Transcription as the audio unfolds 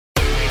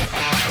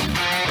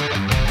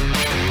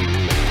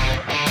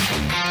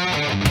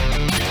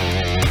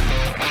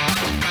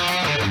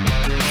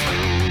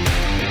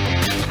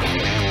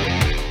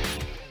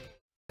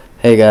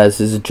Hey guys,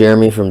 this is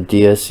Jeremy from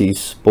DSC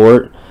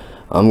Sport.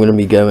 I'm going to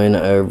be going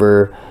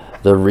over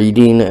the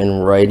reading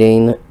and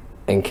writing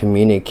and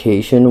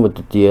communication with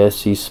the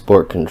DSC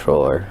Sport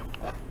Controller.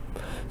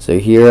 So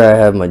here I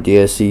have my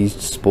DSC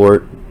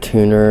Sport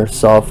Tuner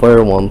software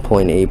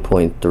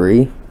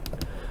 1.8.3.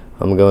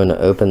 I'm going to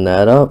open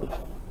that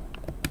up.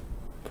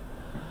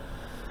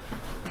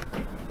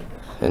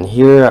 And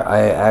here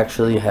I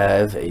actually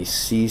have a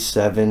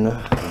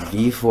C7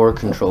 V4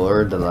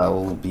 controller that I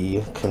will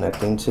be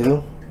connecting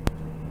to.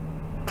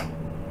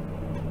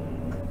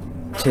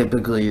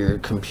 Typically your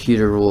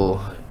computer will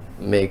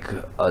make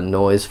a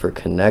noise for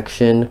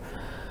connection.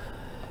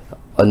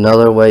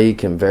 Another way you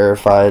can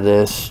verify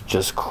this,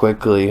 just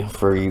quickly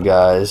for you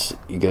guys,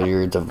 you go to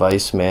your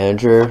device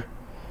manager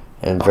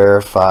and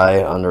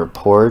verify under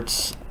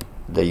ports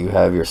that you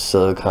have your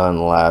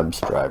Silicon Labs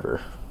driver.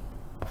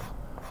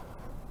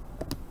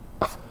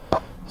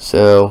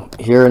 So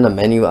here in the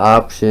menu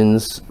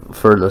options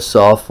for the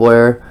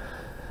software,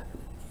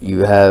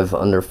 you have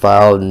under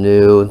file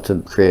new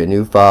to create a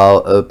new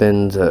file,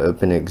 open to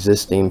open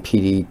existing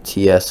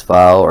PDTS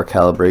file or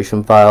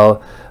calibration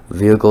file,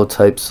 vehicle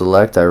type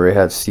select. I already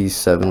have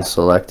C7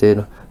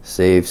 selected.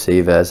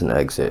 Save as, and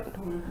exit.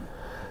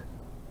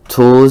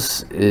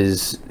 Tools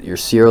is your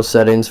serial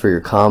settings for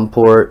your COM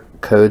port.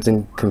 Codes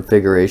and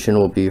configuration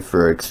will be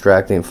for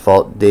extracting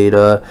fault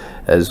data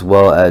as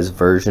well as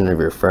version of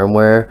your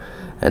firmware.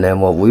 And then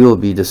what we will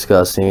be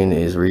discussing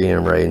is reading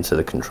and writing to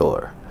the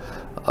controller.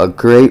 A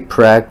great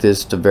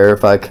practice to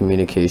verify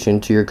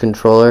communication to your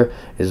controller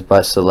is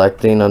by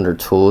selecting under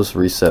Tools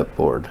Reset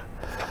Board.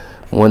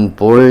 When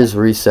board is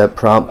reset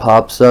prompt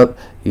pops up,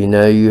 you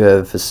know you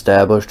have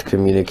established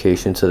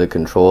communication to the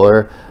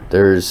controller.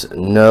 There's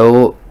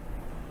no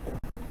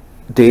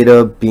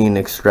data being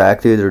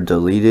extracted or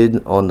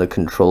deleted on the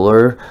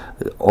controller,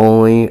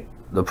 only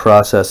the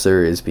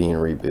processor is being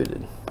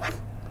rebooted.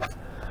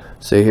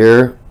 So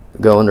here,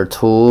 go under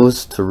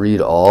Tools to read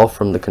all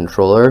from the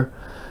controller.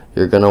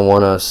 You're going to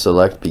want to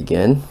select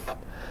begin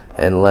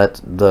and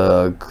let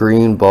the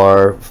green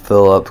bar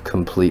fill up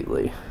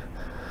completely.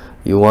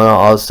 You want to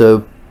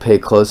also pay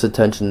close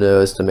attention to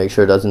this to make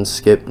sure it doesn't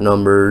skip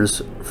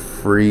numbers,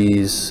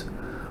 freeze,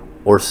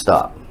 or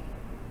stop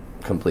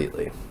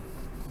completely.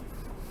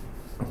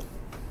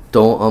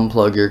 Don't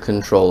unplug your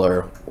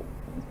controller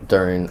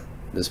during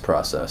this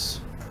process.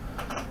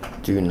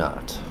 Do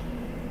not.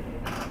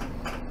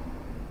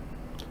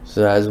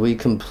 So as we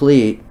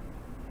complete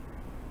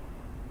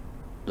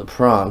the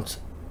prompt,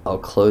 I'll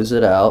close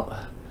it out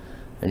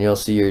and you'll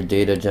see your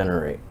data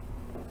generate.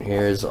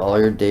 Here's all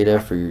your data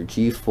for your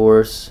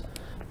G-force,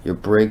 your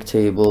brake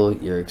table,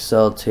 your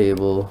Excel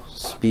table,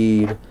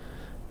 speed.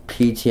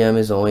 PTM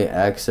is only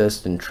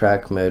accessed in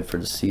track mode for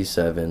the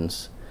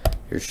C7s,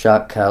 your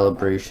shock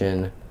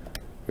calibration,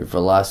 your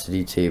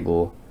velocity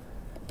table,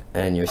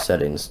 and your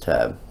settings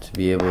tab to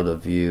be able to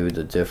view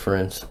the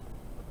different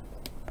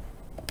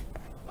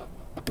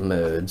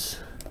modes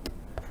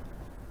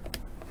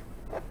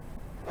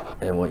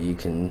and what you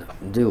can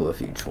do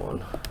with each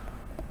one.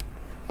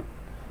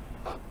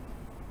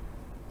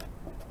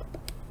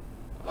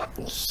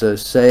 So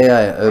say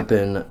I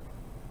open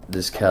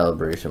this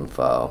calibration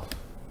file.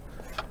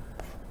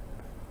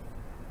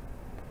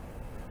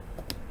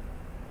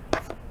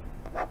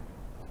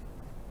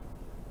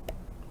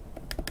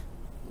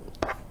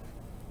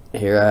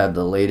 Here I have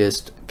the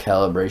latest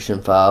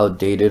calibration file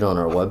dated on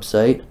our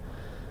website.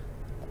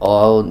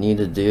 All I'll need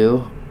to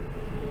do,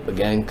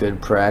 again,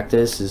 good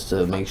practice, is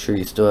to make sure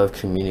you still have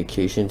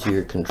communication to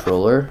your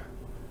controller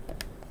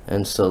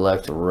and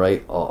select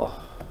write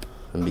all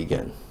and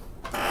begin.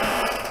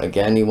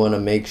 Again, you want to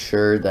make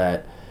sure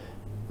that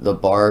the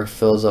bar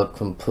fills up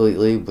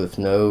completely with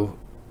no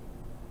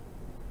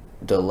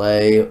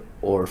delay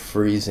or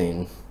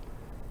freezing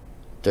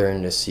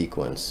during this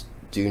sequence.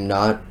 Do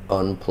not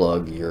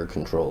unplug your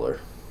controller.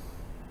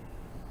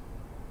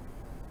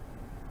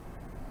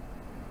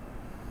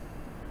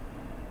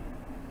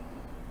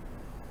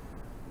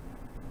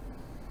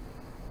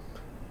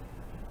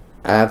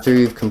 After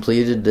you've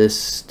completed this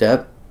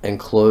step and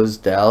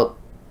closed out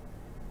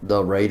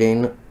the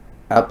writing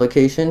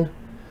application,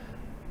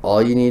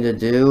 all you need to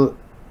do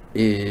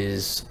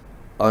is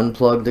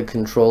unplug the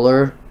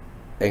controller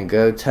and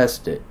go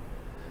test it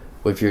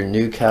with your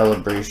new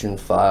calibration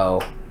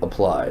file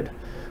applied.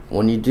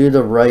 When you do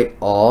the write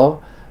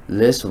all,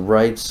 this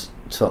writes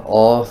to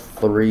all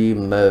three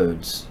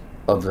modes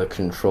of the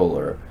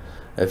controller.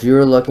 If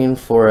you're looking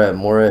for a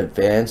more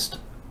advanced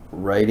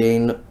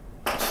writing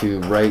to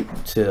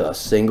write to a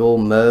single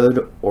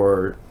mode,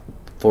 or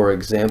for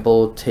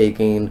example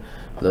taking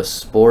the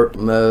sport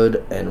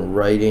mode and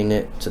writing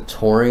it to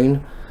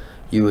touring,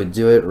 you would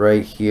do it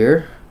right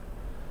here.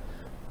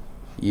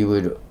 You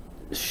would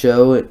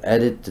show and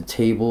edit the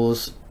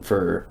tables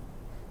for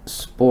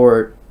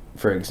sport,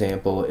 for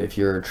example, if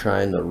you're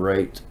trying to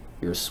write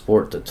your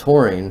sport to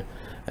touring,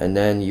 and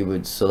then you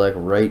would select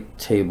write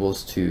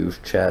tables to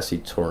chassis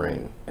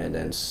touring and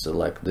then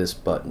select this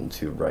button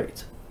to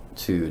write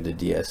to the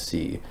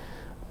DSC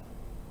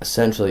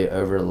essentially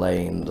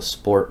overlaying the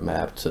sport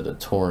map to the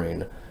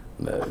touring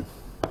mode,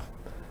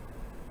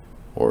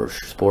 or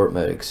sport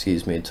mode,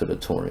 excuse me, to the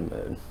touring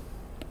mode.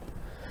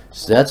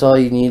 So that's all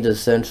you need to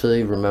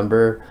essentially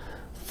remember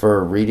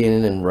for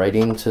reading and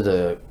writing to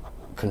the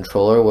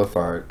controller with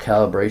our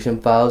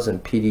calibration files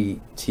and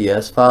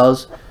PDTS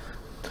files.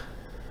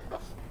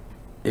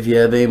 If you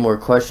have any more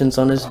questions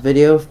on this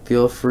video,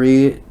 feel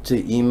free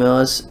to email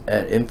us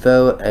at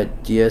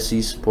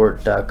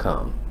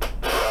info@dscsport.com.